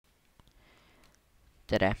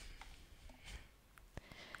tere!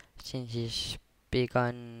 siin siis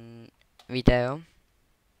BeGone video.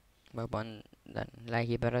 Vabandan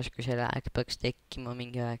lag'i pärast, kui see lag peaks tekkima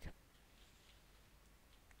mingi aeg.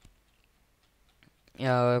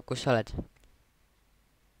 Ja kus sa oled?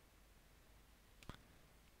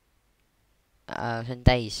 See on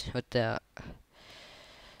täis, võtta.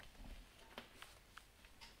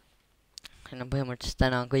 No põhimõtteliselt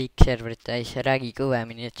täna on kõik serverid täis ja räägi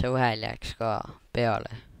kõvemini, et see hääl jääks ka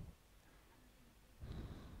peale.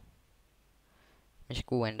 Mis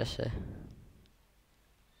 6-ndasse?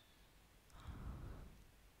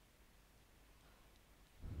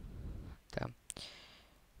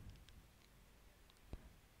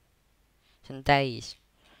 See on täis.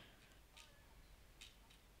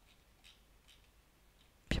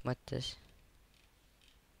 Mis mõttes?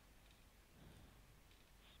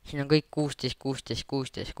 Siin on kõik 16, 16,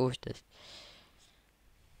 16, 16.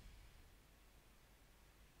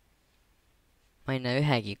 Ma ei näe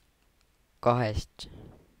ühegi kahest.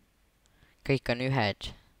 Kõik on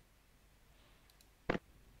ühed.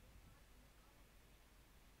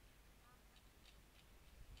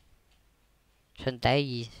 See on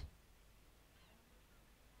täis.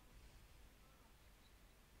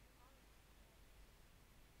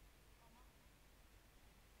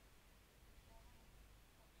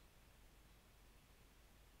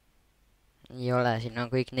 Ei ole, siin on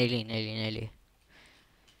kõik 4, 4, 4.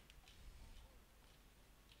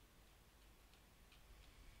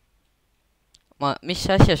 Mis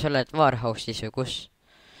asja sa oled, Warhouse'is või kus?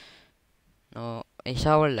 No, ei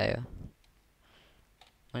saa olla ju.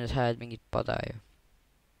 Ma sa ajad mingit pada ju.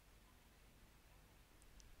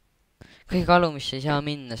 Kõige alumisse ei saa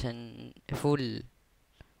minna, see on full.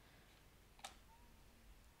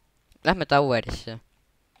 Lähme towerisse.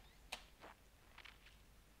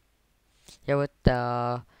 Ja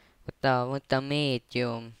võtta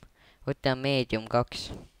medium. Võtta medium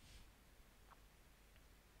 2.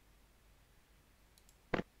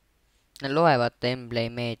 Loevad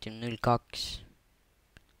emblem medium 02.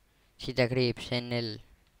 Sidekriips NL.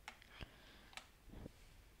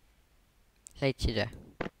 Leidsid või?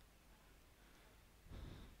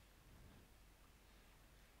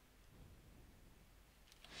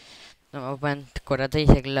 No ma panen korra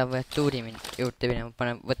teise klaviatuuri juurde minema,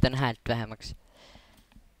 võtan häält vähemaks.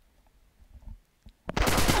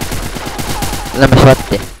 Lähme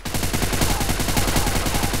svatti.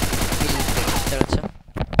 Millist oled sa?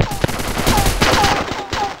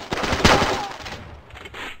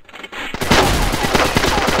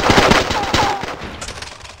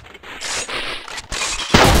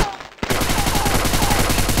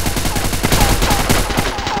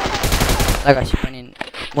 Tagasi panin,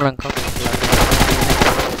 mul on 2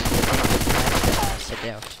 asjade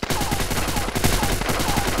jaoks.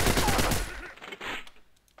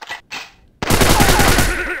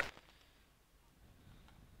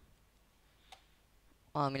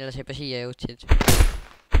 Millal sa juba siia jõudsid?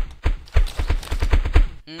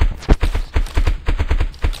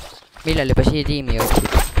 Millal juba siia tiimi jõudsid?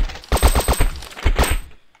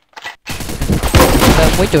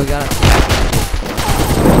 Muidugi alati.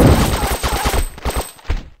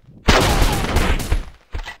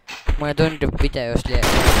 Mulle tundub videos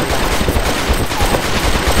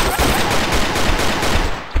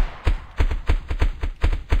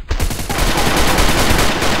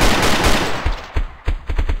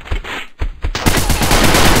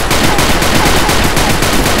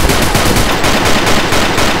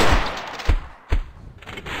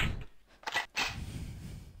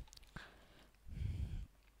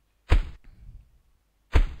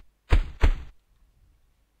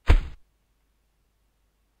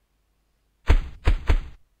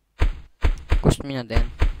kust mina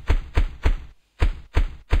teen?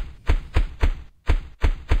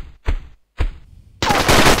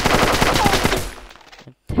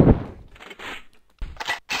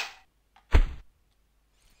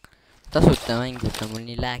 Tasuta mängud on mul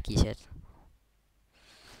nii laggised.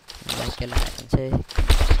 Väike lag on see.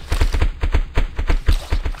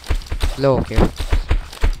 Loogi.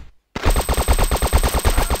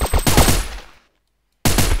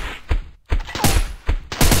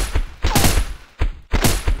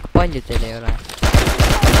 Palju teil ei ole?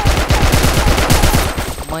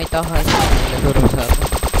 Ma ei taha selle turu saada.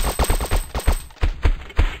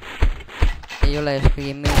 Ei ole just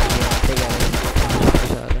kõige meeldiv tegelikult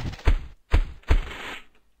saada.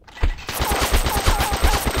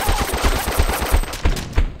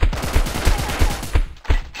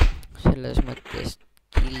 Selles mõttes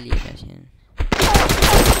killime siin.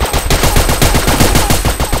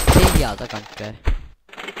 selja tagant või?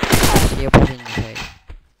 See juba sinna sai.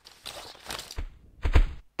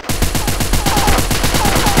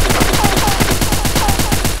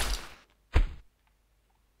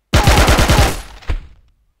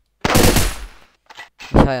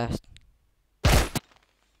 100-st.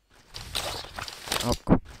 Ok.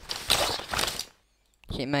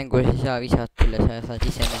 Siin mängus ei saa visata üle 100, saad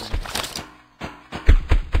ise minna.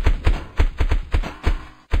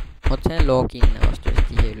 Oot, see on loogiline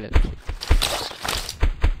vastusest ise üle läksid.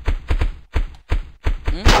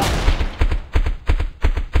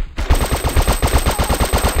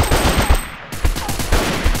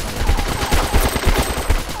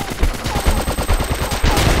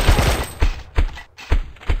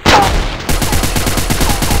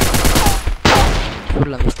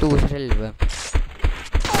 Sul on vist uus relv või?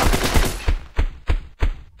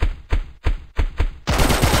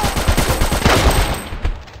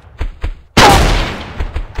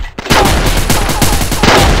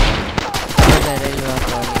 Selle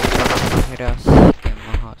relvaga oli raske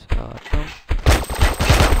maha saada.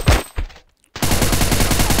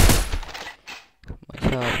 Ma ei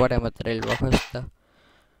saa paremat relva kasutada.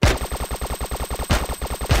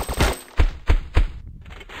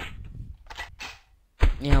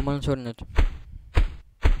 Ja ma olen surnud.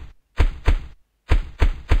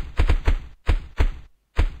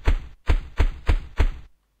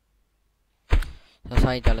 Sa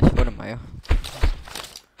said alles surma ju.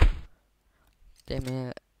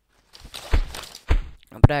 Teeme...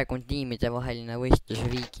 Praegu on tiimide vaheline võistlus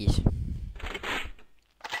riigis.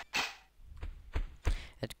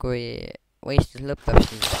 Et kui võistlus lõpeb,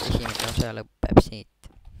 siis esimene osa lõpeb siit.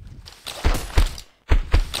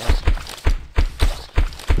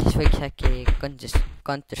 Siis võiks äkki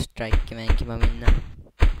Counter-Strike'i mängima minna.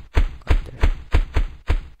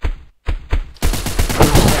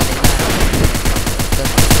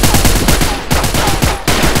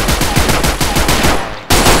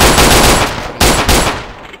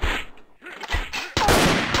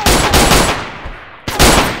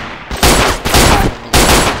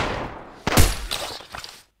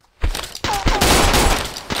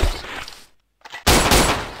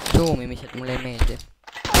 Zoomimised mulle ei meeldi.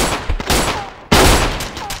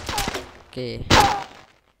 Okei.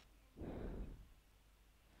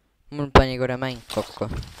 Mul pani korra mäng kokku.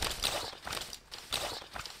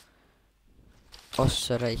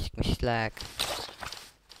 Ossa raisk, mis lag.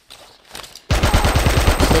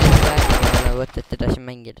 Sellist lag'i ei ole võtet edasi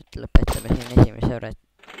mängida, et lõpetame siin esimese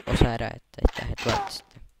osa ära, et aitäh, et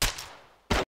vaatasite.